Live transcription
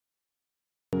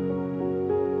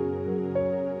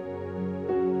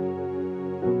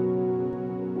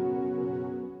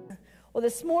Well,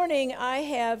 this morning I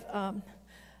have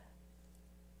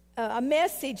a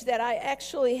message that I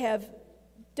actually have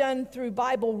done through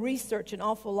Bible research an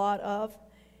awful lot of.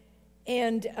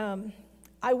 And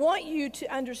I want you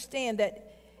to understand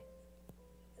that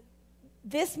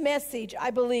this message, I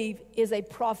believe, is a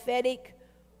prophetic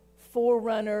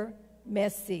forerunner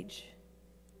message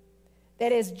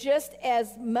that is just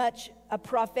as much a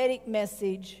prophetic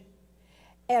message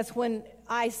as when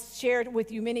I shared with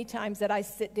you many times that I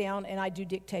sit down and I do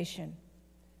dictation.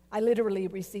 I literally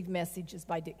receive messages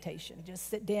by dictation. Just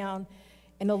sit down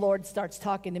and the Lord starts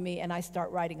talking to me and I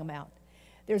start writing them out.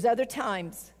 There's other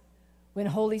times when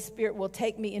Holy Spirit will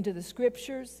take me into the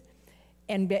scriptures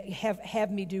and have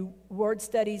me do word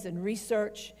studies and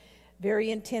research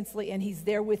very intensely, and He's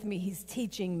there with me. He's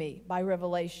teaching me by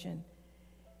revelation.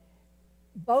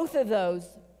 Both of those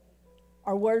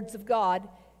are words of God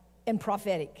and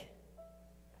prophetic.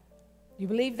 You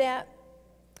believe that?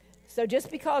 So just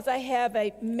because I have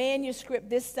a manuscript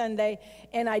this Sunday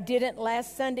and I didn't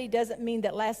last Sunday doesn't mean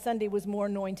that last Sunday was more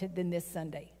anointed than this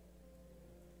Sunday.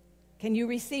 Can you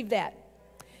receive that?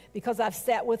 Because I've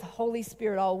sat with Holy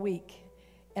Spirit all week,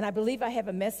 and I believe I have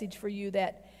a message for you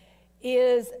that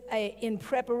is in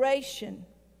preparation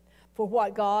for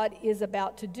what God is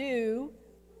about to do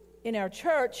in our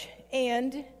church.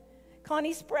 And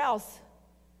Connie Sprouse,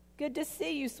 good to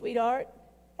see you, sweetheart.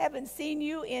 Haven't seen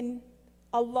you in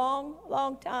a long,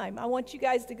 long time. I want you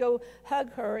guys to go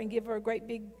hug her and give her a great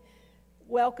big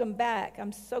welcome back.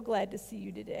 I'm so glad to see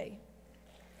you today.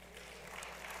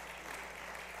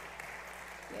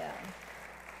 Yeah.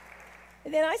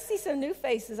 And then I see some new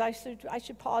faces. I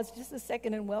should pause just a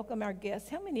second and welcome our guests.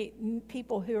 How many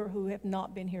people here who have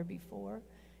not been here before?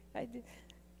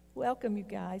 Welcome, you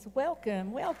guys.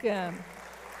 Welcome, welcome.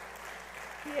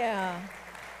 Yeah.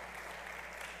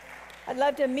 I'd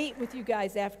love to meet with you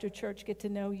guys after church, get to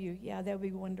know you. Yeah, that would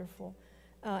be wonderful.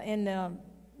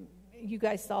 You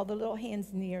guys saw the little hands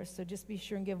in the air, so just be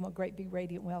sure and give them a great big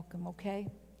radiant welcome, okay?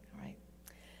 All right.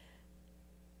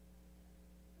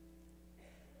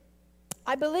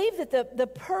 I believe that the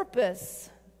purpose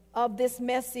of this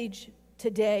message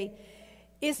today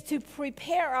is to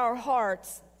prepare our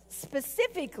hearts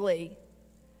specifically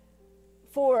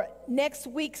for next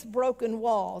week's broken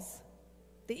walls.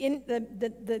 The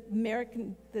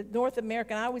North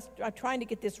American, I'm trying to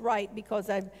get this right because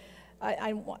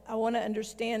I want to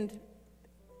understand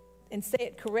and say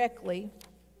it correctly.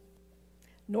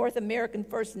 North American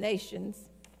First Nations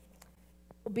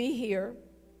will be here,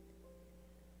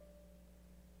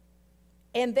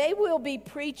 and they will be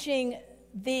preaching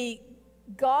the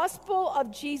gospel of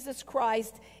Jesus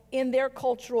Christ in their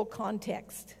cultural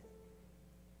context.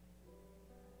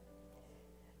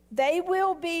 They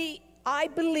will be, I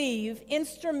believe,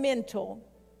 instrumental,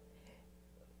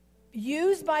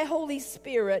 used by Holy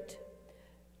Spirit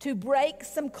to break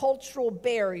some cultural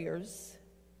barriers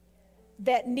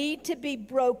that need to be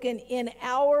broken in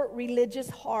our religious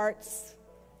hearts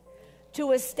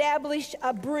to establish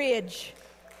a bridge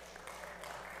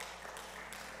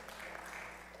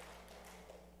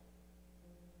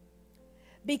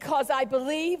because I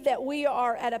believe that we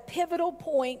are at a pivotal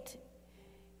point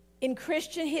in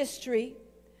Christian history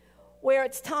where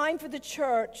it's time for the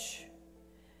church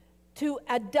to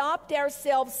adopt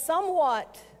ourselves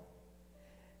somewhat,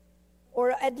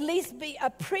 or at least be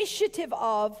appreciative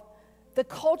of the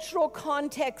cultural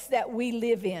context that we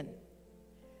live in,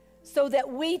 so that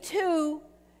we too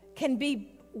can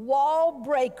be wall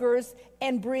breakers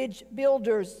and bridge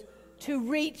builders to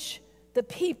reach the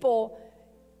people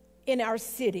in our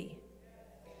city.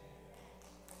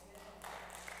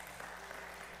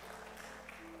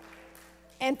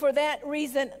 And for that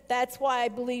reason, that's why I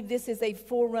believe this is a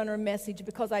forerunner message,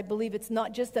 because I believe it's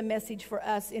not just a message for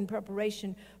us in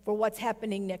preparation for what's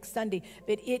happening next Sunday,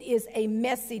 but it is a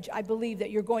message I believe that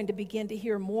you're going to begin to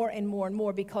hear more and more and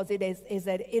more, because it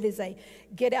is a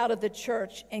get out of the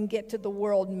church and get to the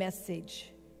world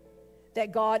message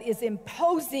that God is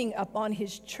imposing upon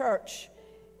His church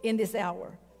in this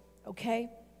hour,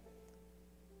 okay?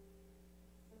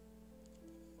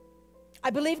 I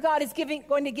believe God is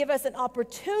going to give us an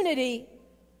opportunity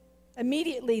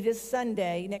immediately this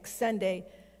Sunday, next Sunday,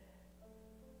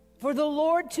 for the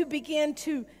Lord to begin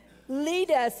to lead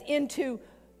us into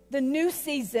the new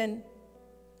season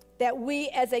that we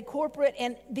as a corporate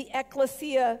and the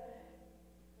ecclesia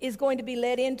is going to be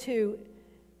led into.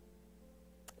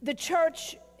 The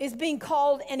church is being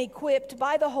called and equipped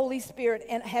by the Holy Spirit,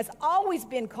 and has always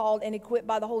been called and equipped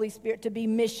by the Holy Spirit to be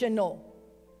missional.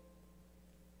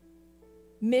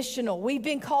 Missional. We've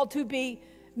been called to be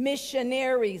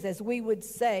missionaries, as we would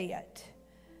say it.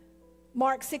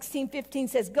 Mark 16:15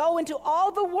 says, go into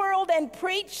all the world and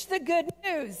preach the good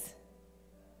news.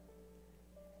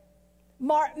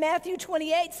 Matthew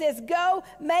 28 says, go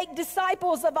make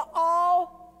disciples of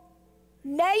all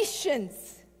nations.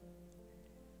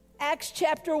 Acts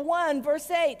chapter 1 verse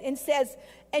 8 and says,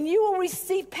 and you will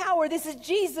receive power. This is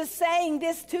Jesus saying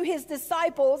this to his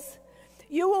disciples.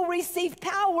 You will receive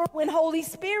power when Holy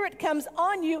Spirit comes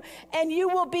on you, and you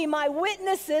will be my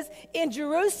witnesses in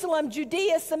Jerusalem,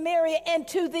 Judea, Samaria, and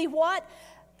to the what?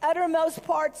 Uttermost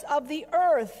parts of the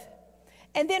earth.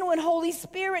 And then when Holy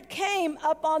Spirit came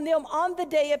upon them on the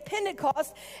day of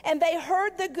Pentecost, and they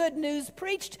heard the good news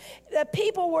preached, the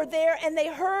people were there, and they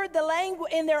heard the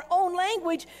language in their own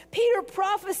language. Peter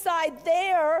prophesied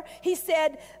there. He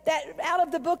said that out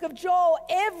of the book of Joel,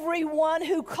 everyone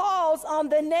who calls on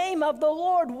the name of the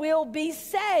Lord will be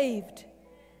saved.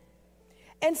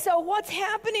 And so what's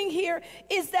happening here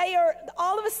is they are,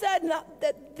 all of a sudden,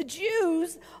 the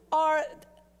Jews are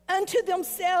unto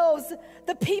themselves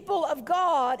the people of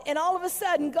God, and all of a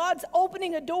sudden God's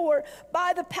opening a door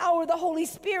by the power of the Holy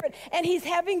Spirit, and he's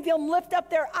having them lift up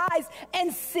their eyes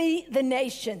and see the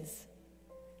nations.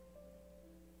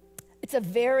 It's a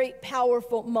very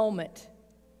powerful moment.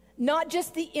 Not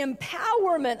just the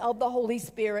empowerment of the Holy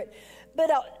Spirit,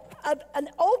 but an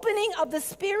opening of the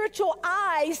spiritual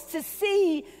eyes to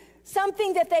see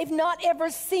something that they've not ever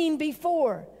seen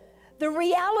before. The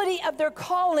reality of their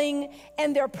calling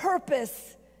and their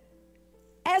purpose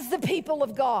as the people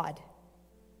of God.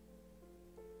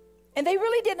 And they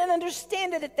really didn't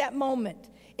understand it at that moment.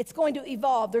 It's going to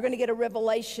evolve. They're going to get a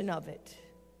revelation of it.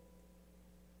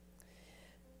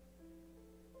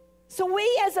 So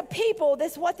we as a people,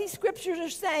 this is what these scriptures are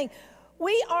saying,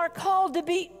 we are called to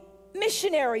be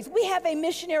missionaries. We have a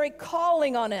missionary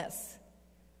calling on us.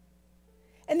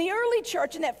 And the early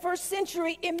church in that first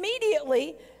century,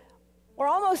 immediately, or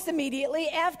almost immediately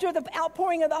after the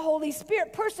outpouring of the Holy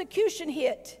Spirit, persecution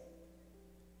hit.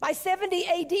 By 70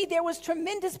 AD, there was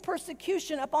tremendous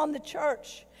persecution upon the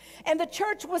church. And the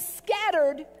church was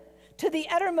scattered to the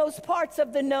uttermost parts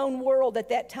of the known world at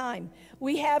that time.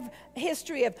 We have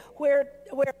history of where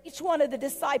each one of the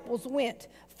disciples went,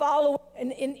 following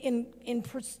in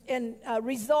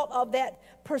result of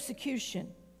that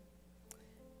persecution.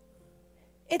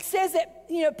 It says that,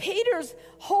 Peter's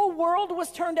whole world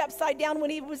was turned upside down when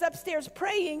he was upstairs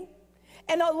praying,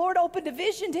 and the Lord opened a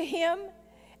vision to him,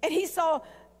 and he saw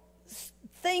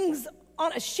things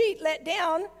on a sheet let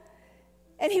down,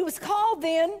 and he was called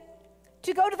then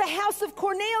to go to the house of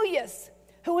Cornelius,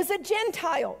 who was a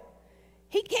Gentile.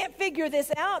 He can't figure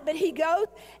this out, but he goes,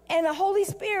 and the Holy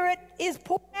Spirit is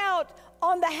poured out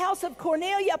on the house of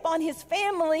Cornelius, upon his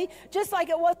family, just like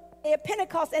it was at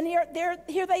Pentecost, and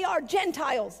here they are,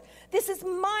 Gentiles. This is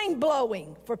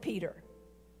mind-blowing for Peter.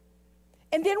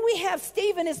 And then we have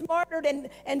Stephen is martyred,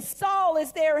 and Saul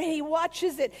is there, and he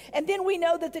watches it. And then we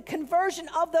know that the conversion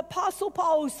of the Apostle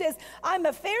Paul, who says, I'm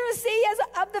a Pharisee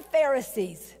of the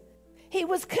Pharisees. He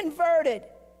was converted.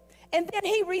 And then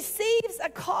he receives a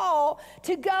call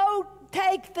to go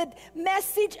take the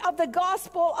message of the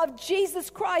gospel of Jesus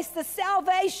Christ, the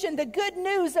salvation, the good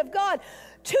news of God,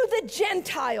 to the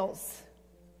Gentiles.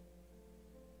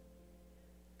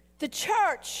 The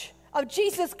church of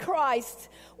Jesus Christ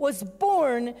was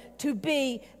born to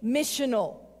be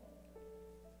missional.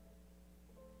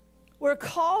 We're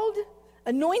called,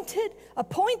 anointed,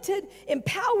 appointed,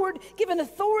 empowered, given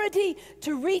authority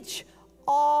to reach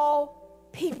all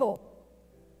people.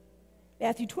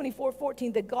 Matthew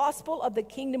 24:14, the gospel of the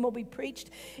kingdom will be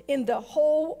preached in the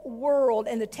whole world,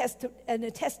 and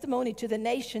the testimony to the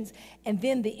nations, and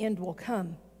then the end will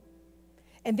come.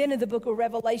 And then in the book of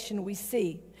Revelation, we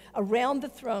see around the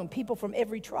throne people from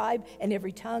every tribe and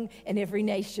every tongue and every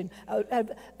nation, a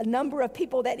number of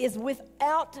people that is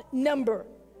without number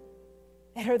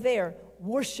that are there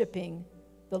worshiping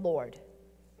the Lord.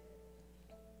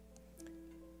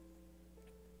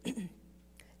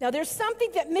 Now, there's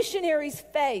something that missionaries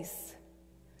face.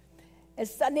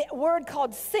 It's a word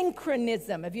called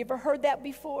synchronism. Have you ever heard that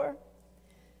before?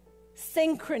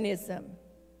 Synchronism.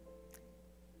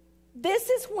 This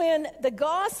is when the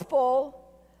gospel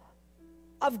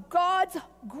of God's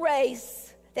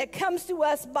grace that comes to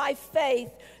us by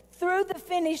faith through the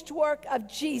finished work of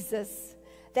Jesus.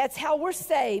 That's how we're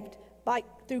saved,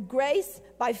 through grace,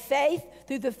 by faith,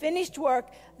 through the finished work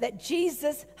that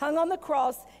Jesus hung on the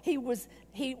cross. He was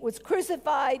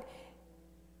crucified.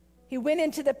 He went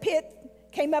into the pit,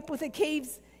 came up with the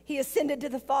keys. He ascended to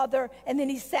the Father, and then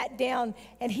he sat down,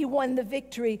 and he won the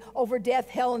victory over death,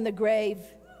 hell, and the grave.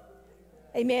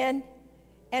 Amen?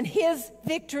 And his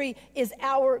victory is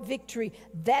our victory.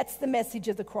 That's the message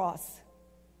of the cross.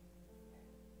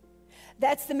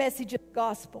 That's the message of the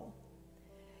gospel.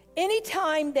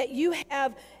 Anytime that you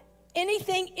have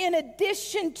anything in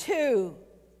addition to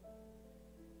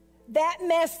that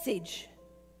message,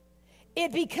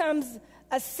 it becomes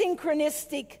a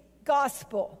synchronistic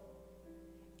gospel.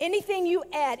 Anything you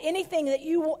add, anything that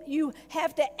you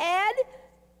have to add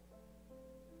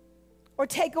or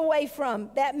take away from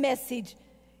that message,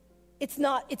 it's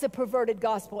a perverted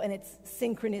gospel, and it's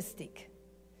synchronistic.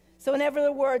 So in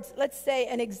other words, let's say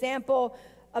an example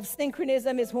of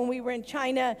synchronism is when we were in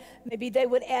China, maybe they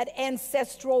would add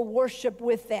ancestral worship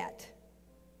with that.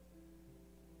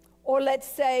 Or let's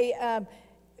say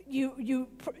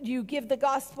you give the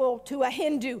gospel to a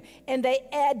Hindu and they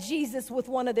add Jesus with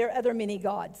one of their other many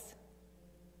gods.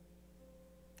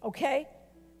 Okay?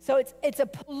 So it's a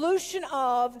pollution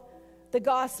of the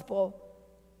gospel.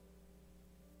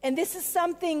 And this is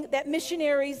something that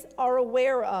missionaries are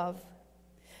aware of.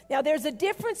 Now, there's a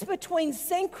difference between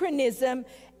synchronism,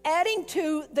 adding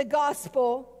to the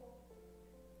gospel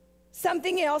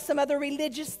something else, some other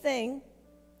religious thing,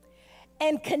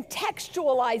 and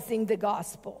contextualizing the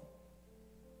gospel.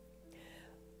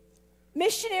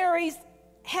 Missionaries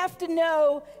have to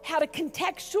know how to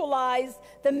contextualize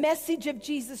the message of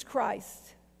Jesus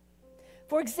Christ.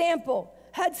 For example,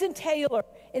 Hudson Taylor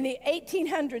in the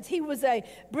 1800s, he was a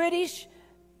British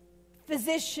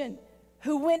physician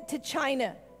who went to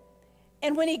China.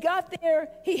 And when he got there,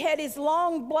 he had his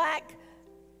long black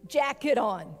jacket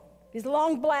on, his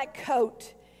long black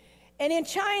coat. And in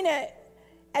China,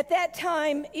 at that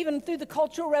time, even through the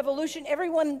Cultural Revolution,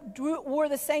 everyone wore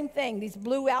the same thing, these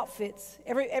blue outfits.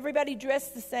 Everybody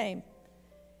dressed the same.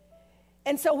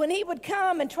 And so when he would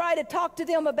come and try to talk to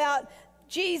them about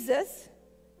Jesus,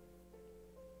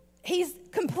 he's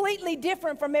completely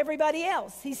different from everybody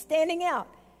else. He's standing out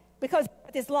because he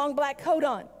had this long black coat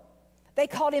on. They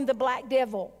called him the Black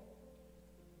Devil.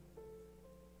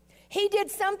 He did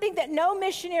something that no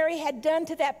missionary had done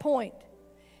to that point.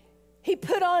 He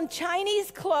put on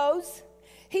Chinese clothes,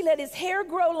 he let his hair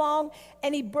grow long,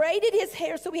 and he braided his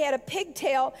hair so he had a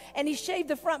pigtail, and he shaved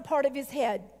the front part of his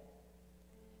head.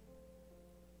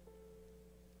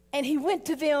 And he went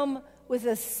to them with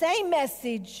the same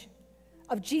message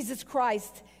of Jesus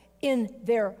Christ in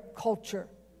their culture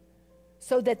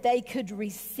so that they could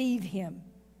receive him.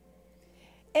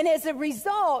 And as a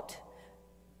result,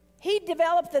 he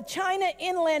developed the China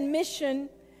Inland Mission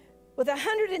with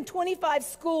 125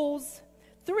 schools,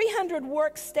 300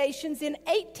 workstations in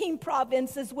 18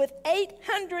 provinces with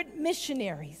 800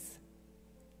 missionaries.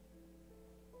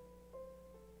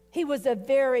 He was a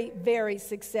very, very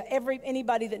success.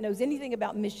 Anybody that knows anything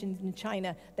about missions in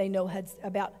China, they know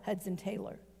about Hudson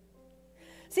Taylor.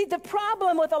 See, the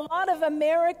problem with a lot of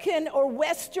American or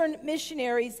Western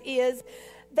missionaries is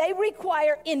they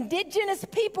require indigenous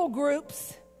people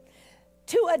groups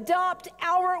to adopt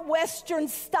our Western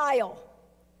style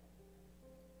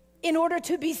in order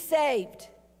to be saved.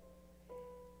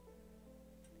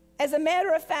 As a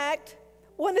matter of fact,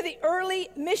 one of the early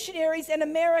missionaries in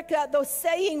America, the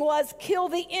saying was, "Kill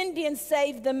the Indian,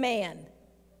 save the man."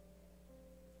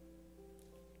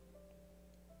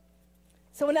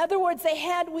 So in other words,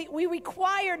 we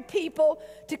required people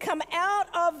to come out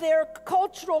of their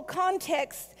cultural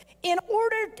context in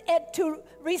order to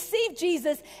receive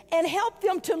Jesus and help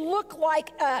them to look like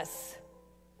us,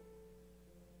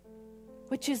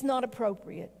 which is not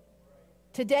appropriate.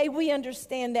 Today we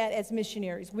understand that as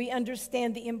missionaries. We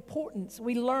understand the importance.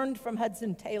 We learned from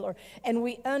Hudson Taylor, and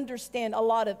we understand a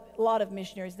lot of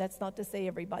missionaries. That's not to say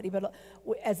everybody, but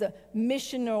as a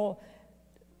missional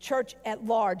church at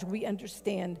large, we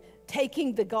understand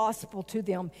taking the gospel to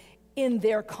them in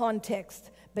their context,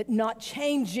 but not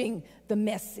changing the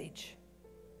message.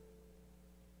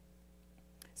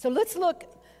 So let's look.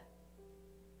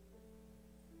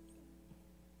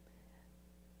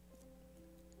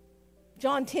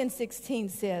 John 10:16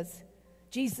 says,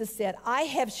 Jesus said, "I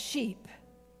have sheep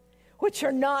which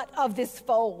are not of this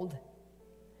fold.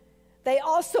 They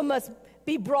also must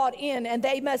be brought in, and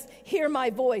they must hear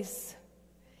my voice.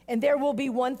 And there will be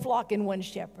one flock and one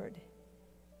shepherd."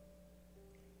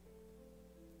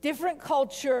 Different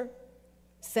culture,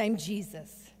 same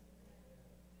Jesus.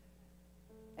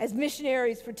 As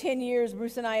missionaries for 10 years,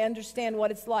 Bruce and I understand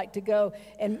what it's like to go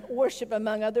and worship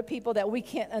among other people that we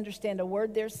can't understand a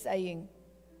word they're saying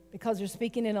because they're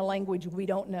speaking in a language we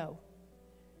don't know.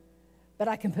 But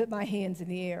I can put my hands in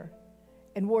the air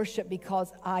and worship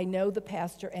because I know the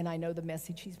pastor and I know the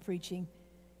message he's preaching.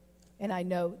 And I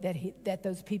know that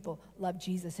those people love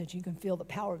Jesus, and you can feel the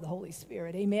power of the Holy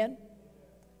Spirit. Amen?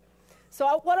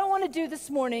 So what I want to do this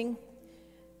morning,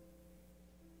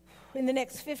 in the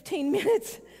next 15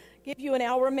 minutes, give you an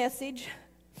hour message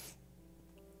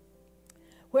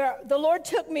where the Lord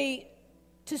took me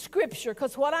to Scripture,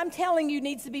 because what I'm telling you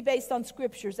needs to be based on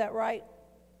Scripture. Is that right?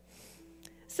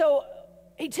 So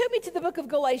he took me to the book of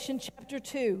Galatians chapter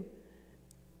 2,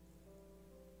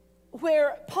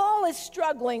 where Paul is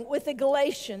struggling with the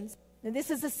Galatians. And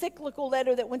this is a cyclical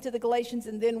letter that went to the Galatians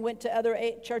and then went to other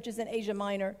churches in Asia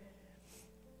Minor.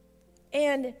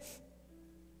 And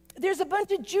there's a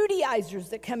bunch of Judaizers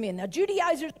that come in. Now,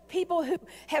 Judaizers, people who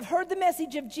have heard the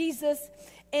message of Jesus,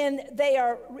 and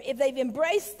if they've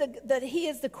embraced that he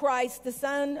is the Christ, the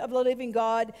Son of the living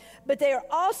God, but they are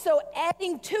also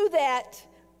adding to that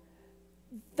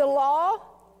the law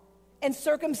and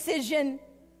circumcision.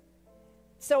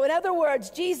 So in other words,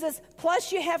 Jesus,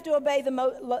 plus you have to obey the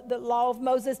law of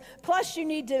Moses, plus you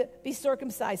need to be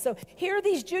circumcised. So here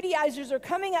these Judaizers are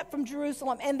coming up from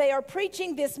Jerusalem, and they are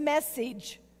preaching this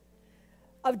message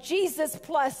of Jesus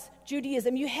plus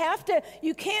Judaism. You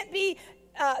can't be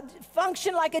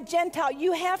function like a Gentile.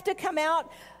 You have to come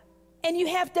out and you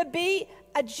have to be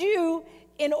a Jew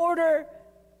in order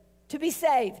to be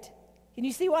saved. Can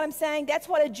you see what I'm saying? That's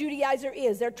what a Judaizer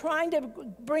is. They're trying to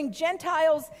bring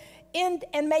Gentiles in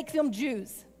and make them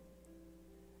Jews.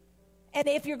 And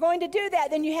if you're going to do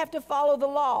that, then you have to follow the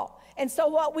law. And so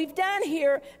what we've done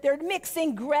here, they're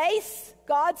mixing grace,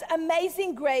 God's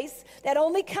amazing grace that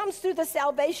only comes through the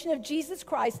salvation of Jesus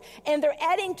Christ, and they're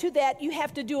adding to that, you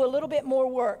have to do a little bit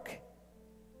more work.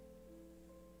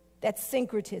 That's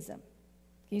syncretism.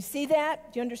 Can you see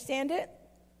that? Do you understand it?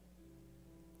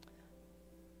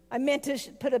 I meant to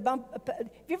put have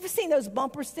you ever seen those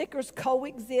bumper stickers,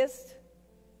 coexist?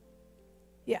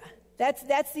 Yeah,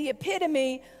 that's the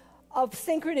epitome of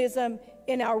syncretism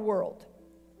in our world.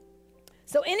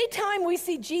 So anytime we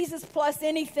see Jesus plus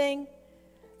anything,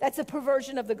 that's a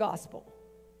perversion of the gospel.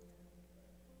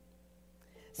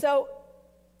 So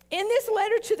in this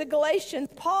letter to the Galatians,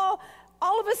 Paul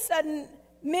all of a sudden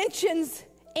mentions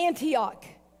Antioch.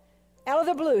 Out of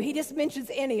the blue, he just mentions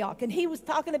Antioch. And he was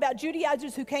talking about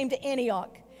Judaizers who came to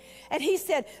Antioch. And he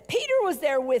said, Peter was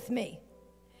there with me.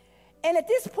 And at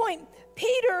this point,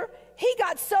 Peter, he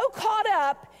got so caught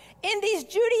up in these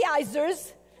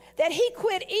Judaizers that he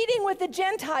quit eating with the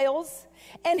Gentiles,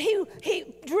 and he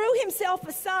drew himself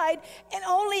aside and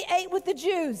only ate with the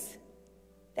Jews.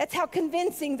 That's how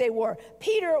convincing they were.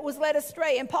 Peter was led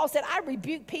astray, and Paul said, I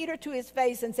rebuked Peter to his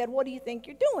face and said, what do you think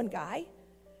you're doing, guy?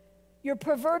 You're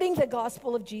perverting the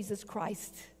gospel of Jesus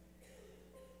Christ.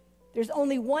 There's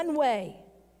only one way,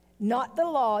 not the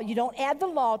law. You don't add the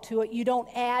law to it. You don't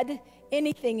add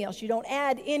anything else. You don't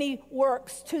add any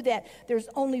works to that. There's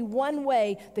only one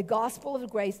way, the gospel of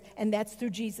grace, and that's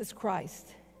through Jesus Christ.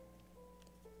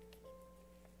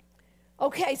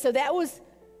 Okay, so that was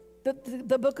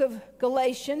the book of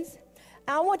Galatians.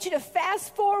 I want you to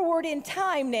fast forward in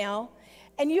time now,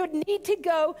 and you need to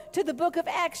go to the book of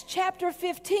Acts chapter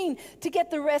 15 to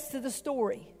get the rest of the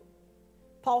story.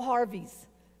 Paul Harvey's.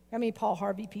 How many Paul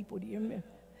Harvey people do you remember?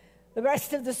 The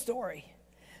rest of the story.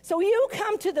 So you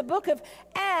come to the book of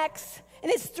Acts,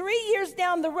 and it's 3 years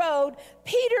down the road.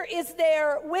 Peter is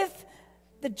there with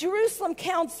the Jerusalem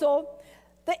council.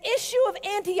 The issue of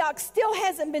Antioch still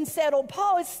hasn't been settled.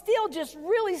 Paul is still just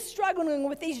really struggling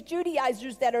with these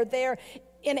Judaizers that are there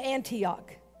in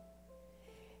Antioch.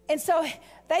 And so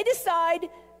they decide,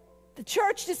 the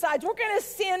church decides, we're going to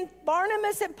send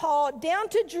Barnabas and Paul down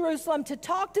to Jerusalem to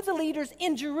talk to the leaders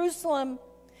in Jerusalem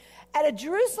at a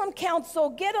Jerusalem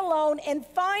council, get alone and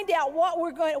find out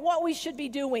what we should be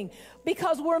doing,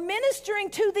 because we're ministering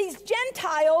to these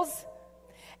Gentiles,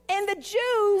 and the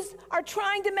Jews are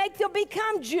trying to make them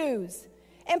become Jews.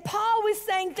 And Paul was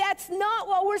saying, that's not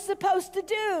what we're supposed to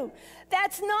do.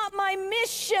 That's not my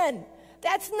mission.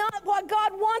 That's not what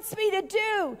God wants me to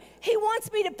do. He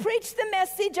wants me to preach the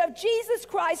message of Jesus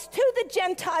Christ to the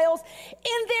Gentiles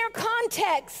in their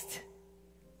context.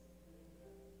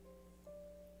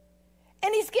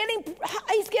 And he's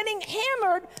getting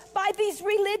hammered by these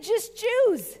religious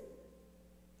Jews.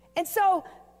 And so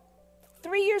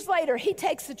 3 years later, he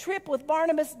takes a trip with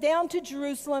Barnabas down to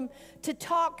Jerusalem to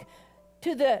talk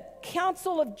to the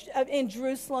council in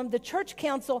Jerusalem, the church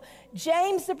council.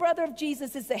 James, the brother of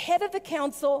Jesus, is the head of the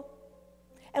council.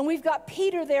 And we've got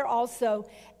Peter there also.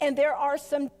 And there are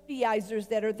some Judaizers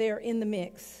that are there in the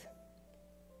mix.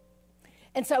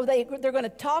 And so they're going to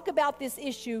talk about this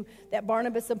issue that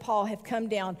Barnabas and Paul have come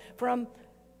down from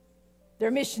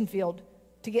their mission field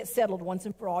to get settled once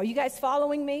and for all. Are you guys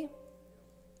following me?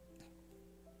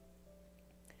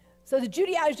 So the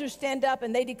Judaizers stand up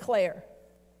and they declare,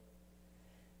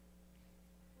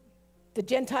 the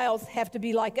Gentiles have to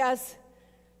be like us.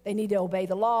 They need to obey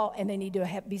the law, and they need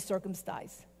to be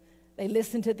circumcised. They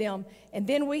listen to them. And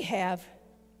then we have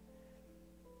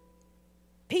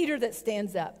Peter that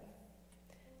stands up.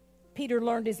 Peter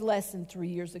learned his lesson 3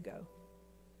 years ago.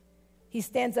 He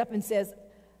stands up and says,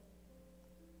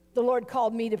 the Lord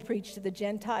called me to preach to the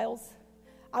Gentiles.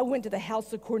 I went to the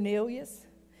house of Cornelius,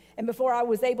 and before I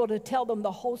was able to tell them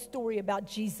the whole story about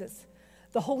Jesus,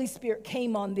 the Holy Spirit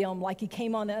came on them like he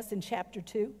came on us in chapter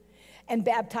 2 and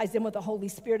baptized them with the Holy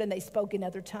Spirit, and they spoke in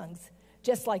other tongues,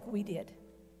 just like we did.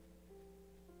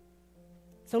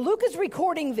 So Luke is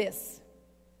recording this.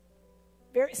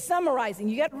 Very summarizing.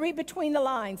 You got to read between the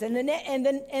lines. And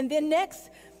then next,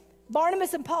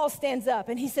 Barnabas and Paul stands up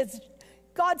and he says,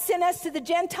 God sent us to the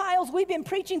Gentiles. We've been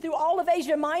preaching through all of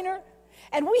Asia Minor,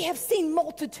 and we have seen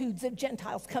multitudes of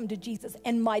Gentiles come to Jesus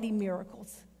and mighty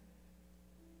miracles.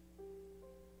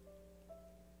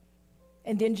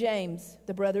 And then James,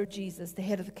 the brother of Jesus, the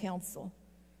head of the council,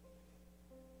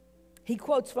 he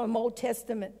quotes from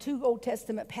two Old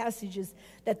Testament passages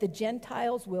that the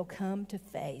Gentiles will come to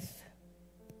faith.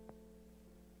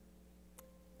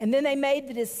 And then they made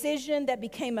the decision that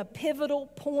became a pivotal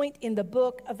point in the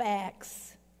book of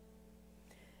Acts,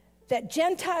 that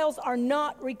Gentiles are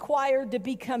not required to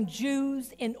become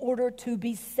Jews in order to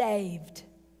be saved.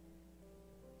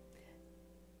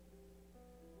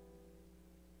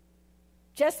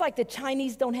 Just like the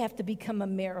Chinese don't have to become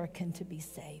American to be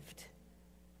saved.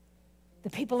 The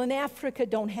people in Africa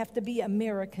don't have to be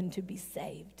American to be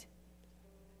saved.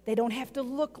 They don't have to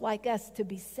look like us to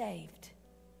be saved.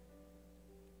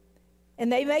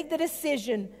 And they make the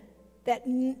decision that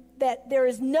there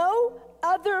is no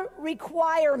other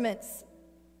requirements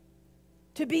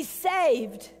to be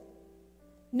saved,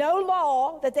 no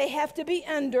law that they have to be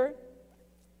under,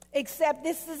 except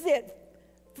this is it: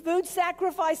 food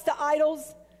sacrificed to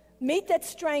idols, meat that's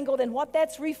strangled, and what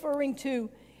that's referring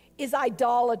to is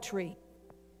idolatry.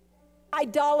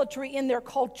 Idolatry in their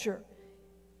culture.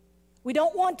 We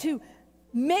don't want to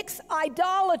mix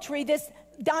idolatry, this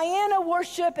Diana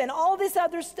worship and all this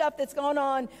other stuff that's gone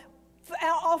on,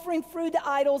 offering food to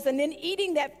idols and then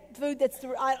eating that food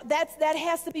that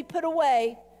has to be put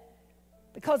away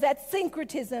because that's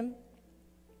syncretism.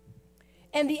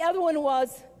 And the other one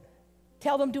was,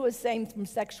 tell them to abstain from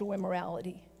sexual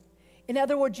immorality. In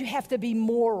other words, you have to be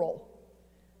moral.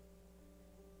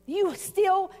 You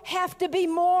still have to be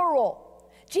moral.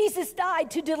 Jesus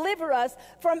died to deliver us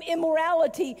from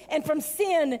immorality and from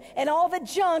sin and all the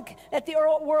junk that the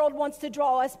world wants to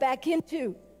draw us back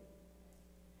into.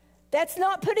 That's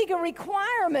not putting a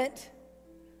requirement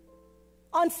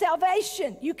on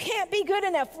salvation. You can't be good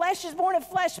enough. Flesh is born of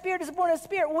flesh, spirit is born of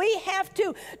spirit. We have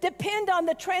to depend on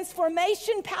the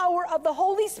transformation power of the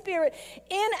Holy Spirit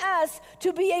in us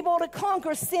to be able to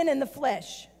conquer sin in the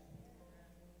flesh.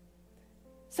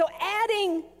 So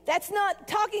that's not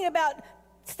talking about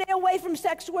stay away from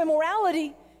sexual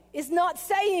immorality, is not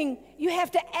saying you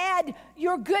have to add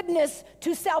your goodness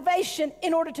to salvation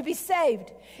in order to be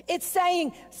saved. It's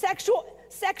saying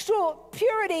sexual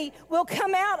purity will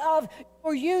come out of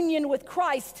your union with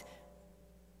Christ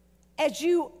as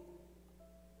you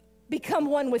become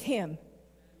one with him.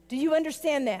 Do you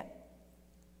understand that?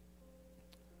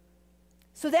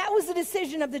 So that was the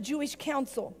decision of the Jewish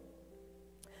council.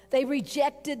 They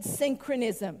rejected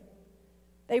synchronism.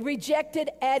 They rejected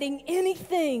adding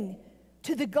anything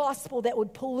to the gospel that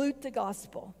would pollute the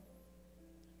gospel.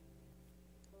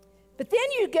 But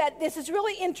then this is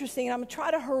really interesting, and I'm going to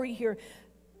try to hurry here.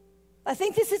 I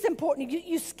think this is important.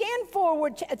 You scan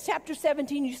forward at chapter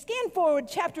 17, you scan forward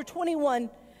chapter 21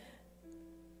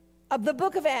 of the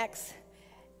book of Acts.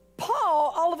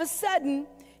 Paul, all of a sudden,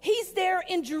 he's there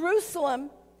in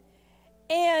Jerusalem,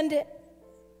 and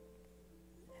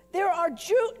there are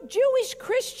Jewish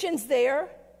Christians there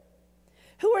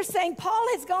who are saying Paul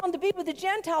has gone to be with the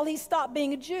Gentile, he stopped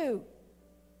being a Jew.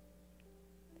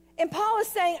 And Paul is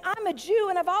saying, I'm a Jew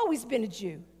and I've always been a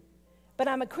Jew, but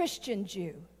I'm a Christian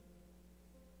Jew.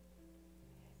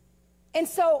 And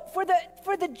so for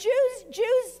the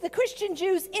Jews, the Christian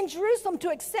Jews in Jerusalem to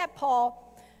accept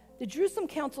Paul, the Jerusalem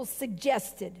council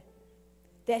suggested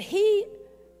that he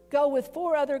go with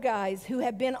 4 other guys who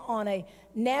have been on a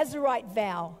Nazirite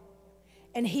vow,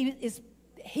 and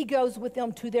he goes with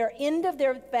them to their end of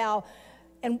their vow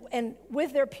and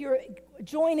with their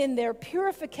join in their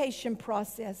purification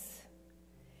process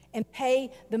and pay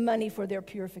the money for their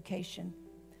purification.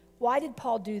 Why did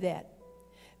Paul do that?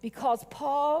 Because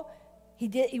Paul,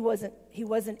 he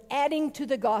wasn't adding to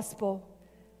the gospel.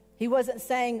 He wasn't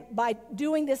saying by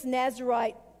doing this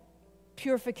Nazirite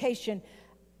purification,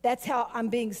 that's how I'm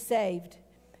being saved.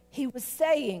 He was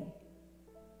saying,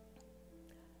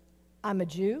 I'm a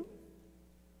Jew.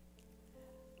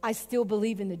 I still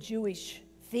believe in the Jewish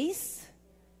feasts.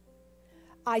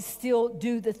 I still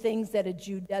do the things that a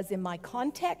Jew does in my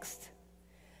context,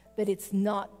 but it's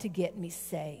not to get me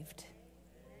saved.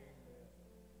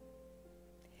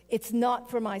 It's not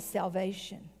for my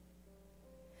salvation.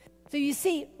 So you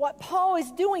see, what Paul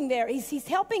is doing there is he's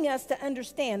helping us to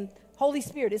understand. Holy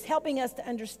Spirit is helping us to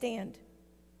understand.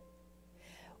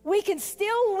 We can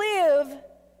still live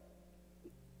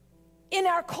in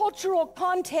our cultural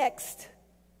context,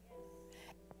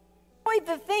 enjoy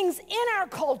the things in our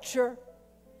culture,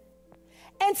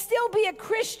 and still be a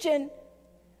Christian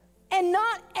and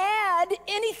not add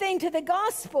anything to the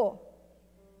gospel.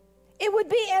 It would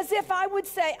be as if I would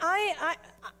say,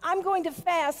 I'm going to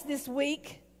fast this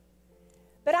week,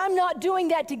 but I'm not doing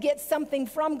that to get something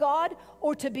from God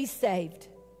or to be saved.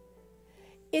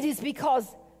 It is because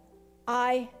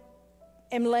I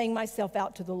am laying myself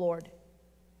out to the Lord.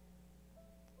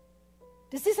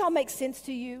 Does this all make sense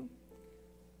to you?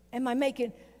 Am I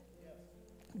making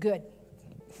good?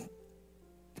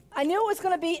 I knew it was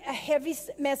going to be a heavy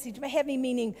message, heavy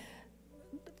meaning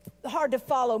hard to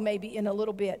follow maybe in a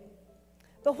little bit.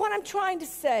 But what I'm trying to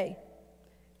say,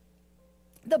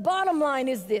 the bottom line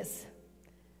is this.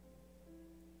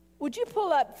 Would you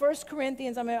pull up 1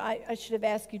 Corinthians? I should have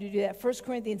asked you to do that. 1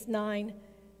 Corinthians 9,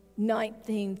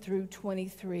 19 through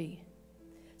 23.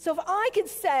 So if I could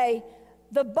say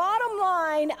the bottom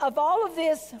line of all of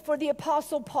this for the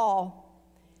Apostle Paul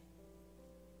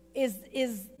is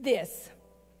this.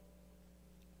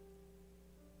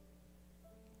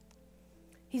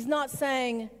 He's not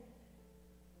saying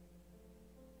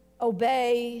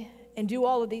obey and do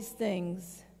all of these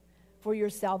things for your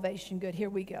salvation. Good, here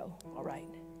we go. All right.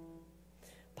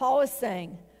 Paul is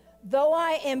saying, though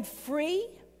I am free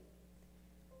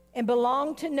and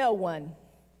belong to no one.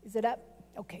 Is it up?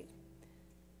 Okay.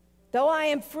 Though I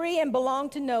am free and belong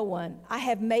to no one, I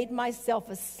have made myself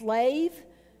a slave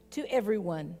to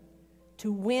everyone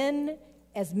to win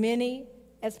as many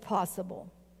as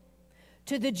possible.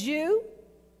 To the Jew,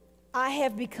 I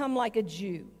have become like a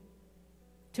Jew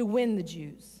to win the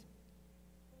Jews.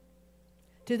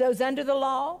 To those under the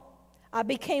law, I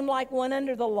became like one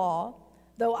under the law,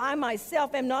 though I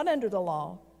myself am not under the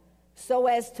law, so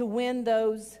as to win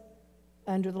those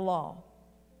under the law.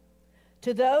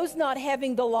 To those not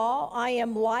having the law, I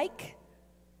am like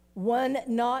one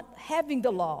not having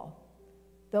the law,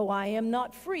 though I am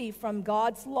not free from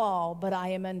God's law, but I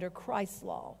am under Christ's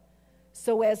law,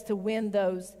 so as to win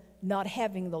those not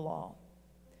having the law.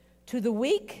 To the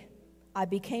weak, I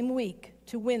became weak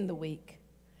to win the weak.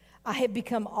 I have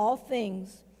become all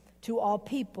things to all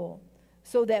people,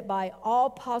 so that by all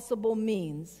possible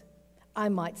means I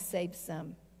might save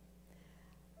some.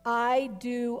 I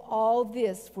do all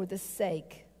this for the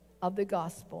sake of the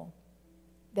gospel,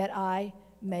 that I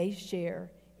may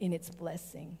share in its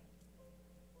blessing.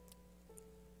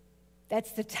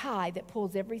 That's the tie that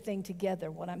pulls everything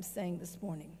together, what I'm saying this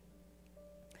morning.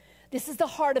 This is the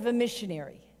heart of a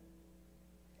missionary.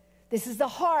 This is the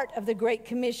heart of the Great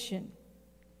Commission.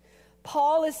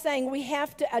 Paul is saying we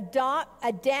have to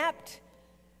adapt,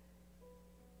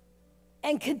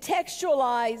 and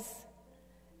contextualize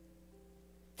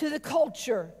to the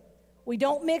culture. We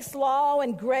don't mix law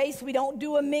and grace. We don't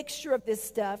do a mixture of this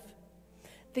stuff.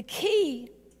 The key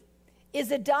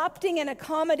is adopting and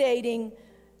accommodating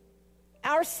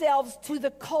ourselves to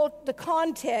the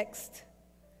context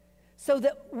so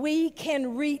that we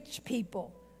can reach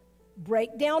people,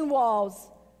 break down walls,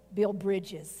 build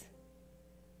bridges.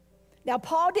 Now,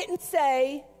 Paul didn't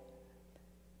say,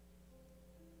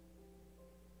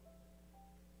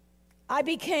 I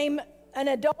became an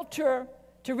adulterer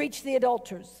to reach the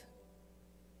adulterers.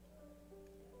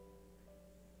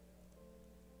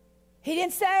 He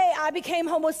didn't say, I became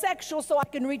homosexual so I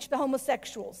can reach the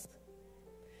homosexuals.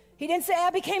 He didn't say, I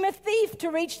became a thief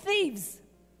to reach thieves.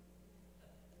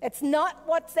 That's not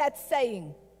what that's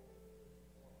saying.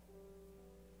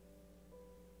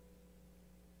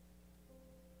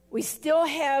 We still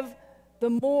have the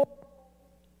moral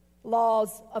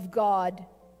laws of God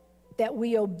that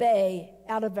we obey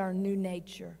out of our new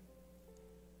nature.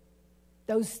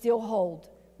 Those still hold.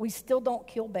 We still don't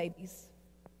kill babies.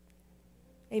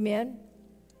 Amen?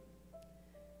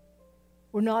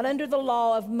 We're not under the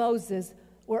law of Moses.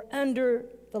 We're under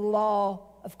the law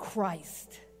of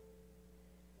Christ.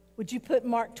 Would you put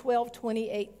Mark 12,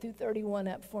 28 through 31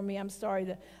 up for me? I'm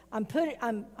sorry. I'm putting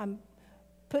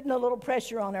a little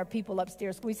pressure on our people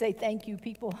upstairs. Can we say thank you,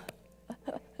 people?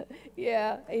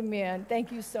 Yeah, amen.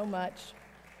 Thank you so much.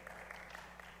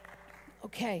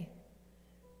 Okay.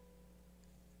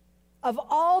 Of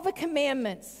all the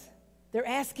commandments, they're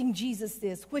asking Jesus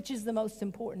this, which is the most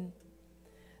important?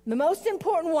 The most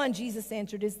important one, Jesus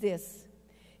answered, is this.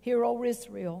 Hear, O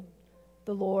Israel,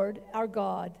 the Lord our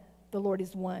God, the Lord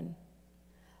is one.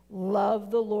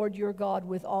 Love the Lord your God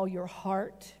with all your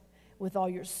heart, with all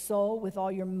your soul, with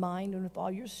all your mind, and with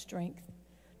all your strength.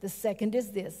 The second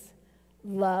is this.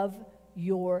 Love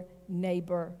your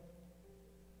neighbor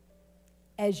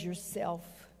as yourself.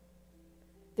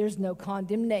 There's no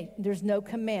condemnation. There's no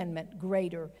commandment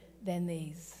greater than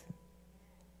these.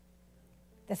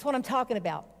 That's what I'm talking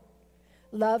about.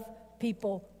 Love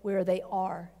people where they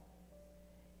are.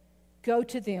 Go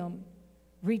to them.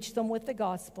 Reach them with the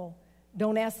gospel.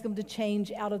 Don't ask them to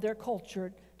change out of their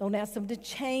culture. Don't ask them to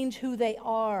change who they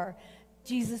are.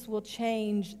 Jesus will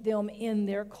change them in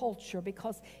their culture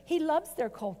because he loves their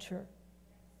culture.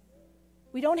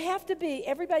 We don't have to be,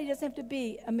 everybody doesn't have to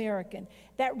be American.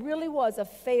 That really was a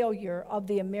failure of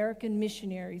the American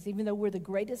missionaries, even though we're the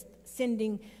greatest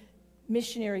sending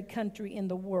missionary country in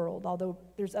the world, although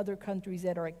there's other countries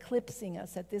that are eclipsing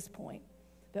us at this point.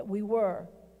 But we were.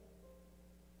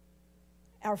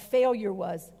 Our failure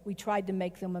was we tried to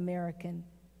make them American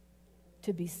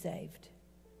to be saved.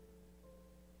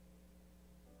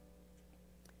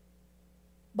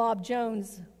 Bob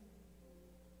Jones,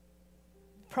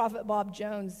 Prophet Bob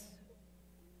Jones,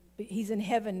 he's in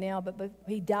heaven now, but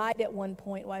he died at one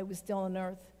point while he was still on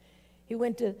earth. He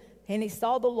went to, and he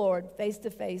saw the Lord face to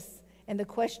face, and the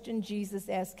question Jesus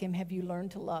asked him, have you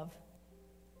learned to love?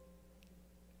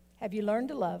 Have you learned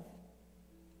to love?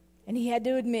 And he had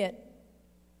to admit,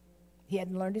 he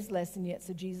hadn't learned his lesson yet,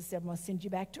 so Jesus said, I'm going to send you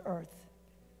back to earth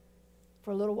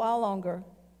for a little while longer,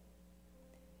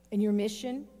 and your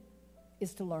mission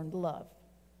is to learn to love.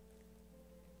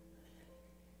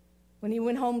 When he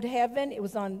went home to heaven, it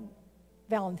was on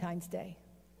Valentine's Day.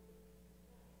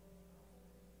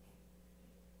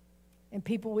 And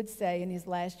people would say in his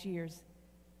last years,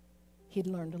 he'd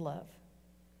learned to love.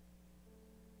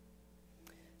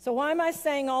 So why am I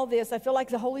saying all this? I feel like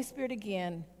the Holy Spirit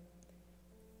again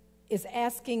is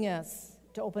asking us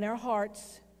to open our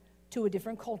hearts to a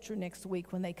different culture next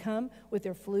week when they come with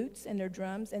their flutes and their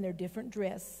drums and their different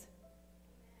dress.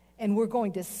 And we're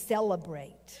going to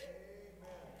celebrate.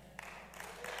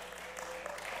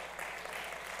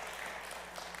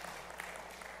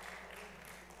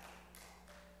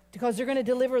 Because they're going to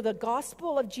deliver the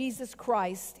gospel of Jesus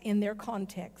Christ in their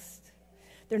context.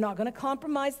 They're not going to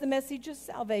compromise the message of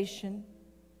salvation.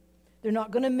 They're not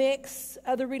going to mix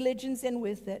other religions in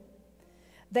with it.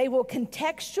 They will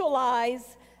contextualize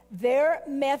their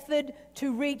method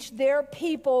to reach their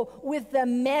people with the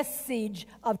message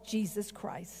of Jesus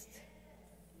Christ.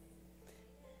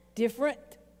 Different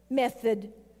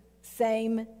method,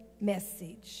 same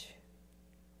message.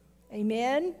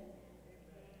 Amen?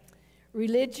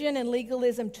 Religion and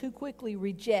legalism too quickly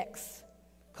rejects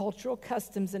cultural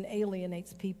customs and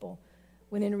alienates people,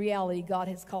 when in reality God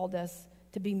has called us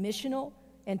to be missional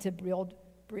and to build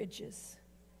bridges.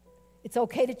 It's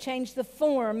okay to change the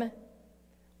form.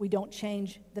 We don't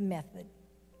change the method.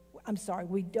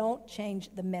 We don't change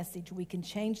the message. We can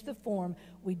change the form.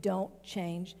 We don't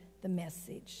change the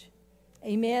message.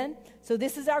 Amen? So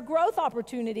this is our growth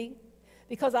opportunity,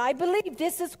 because I believe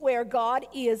this is where God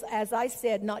is, as I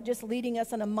said, not just leading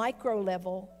us on a micro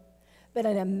level, but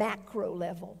on a macro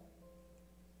level.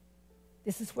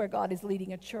 This is where God is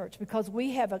leading a church, because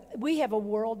we have a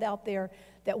world out there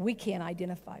that we can't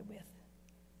identify with.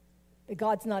 But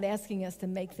God's not asking us to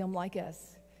make them like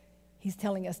us. He's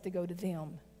telling us to go to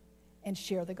them and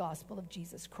share the gospel of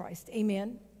Jesus Christ.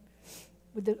 Amen?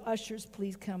 Would the ushers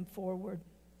please come forward?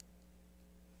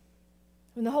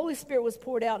 When the Holy Spirit was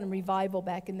poured out in revival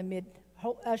back in the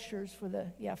ushers for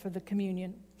the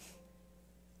communion.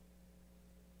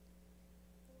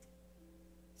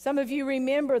 Some of you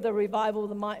remember the revival of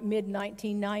the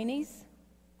mid-1990s.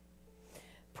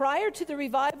 Prior to the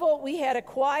revival, we had a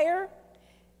choir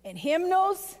and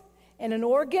hymnals and an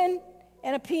organ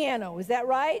and a piano. Is that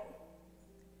right?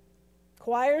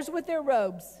 Choirs with their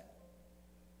robes.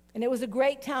 And it was a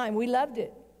great time. We loved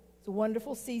it. It's a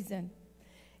wonderful season.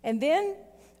 And then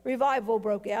revival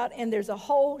broke out, and there's a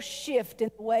whole shift in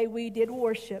the way we did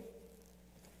worship.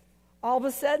 All of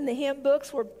a sudden, the hymn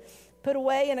books were put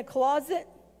away in a closet.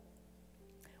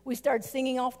 We started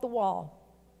singing off the wall.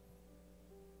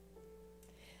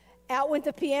 Out went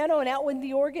the piano, and out went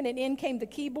the organ, and in came the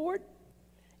keyboard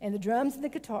and the drums and the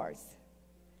guitars.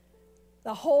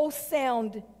 The whole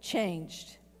sound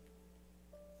changed.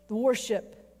 The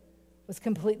worship was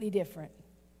completely different.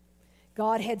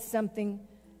 God had something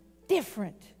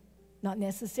different, not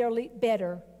necessarily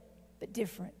better, but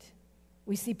different.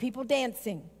 We see people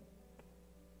dancing,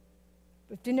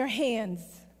 lifting their hands.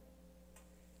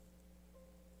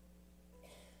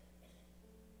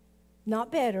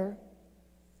 Not better,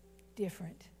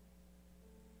 different.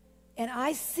 And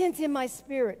I sense in my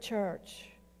spirit, church,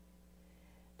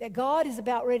 that God is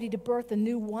about ready to birth a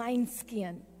new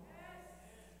wineskin.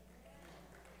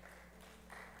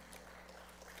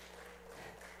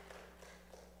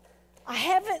 I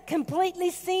haven't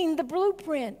completely seen the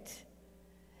blueprint,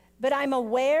 but I'm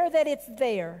aware that it's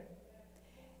there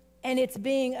and it's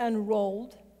being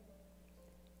unrolled.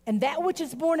 And that which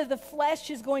is born of the flesh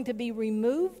is going to be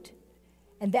removed,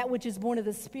 and that which is born of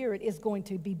the Spirit is going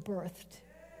to be birthed.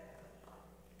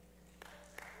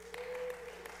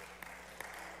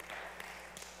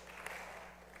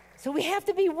 So we have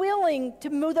to be willing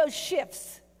to move those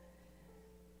shifts,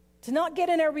 to not get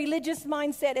in our religious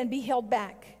mindset and be held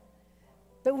back.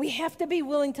 But we have to be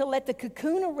willing to let the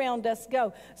cocoon around us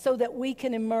go so that we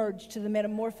can emerge to the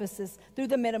metamorphosis, through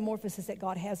the metamorphosis that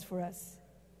God has for us.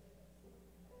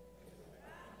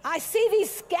 I see these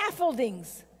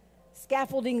scaffoldings.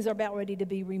 Scaffoldings are about ready to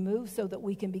be removed so that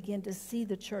we can begin to see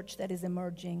the church that is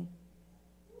emerging.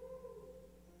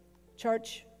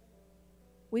 Church,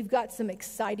 we've got some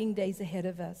exciting days ahead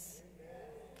of us.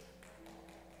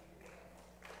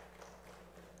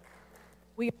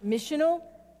 We are missional,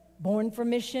 born for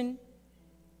mission,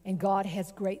 and God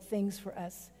has great things for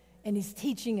us, and He's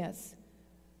teaching us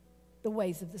the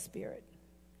ways of the Spirit.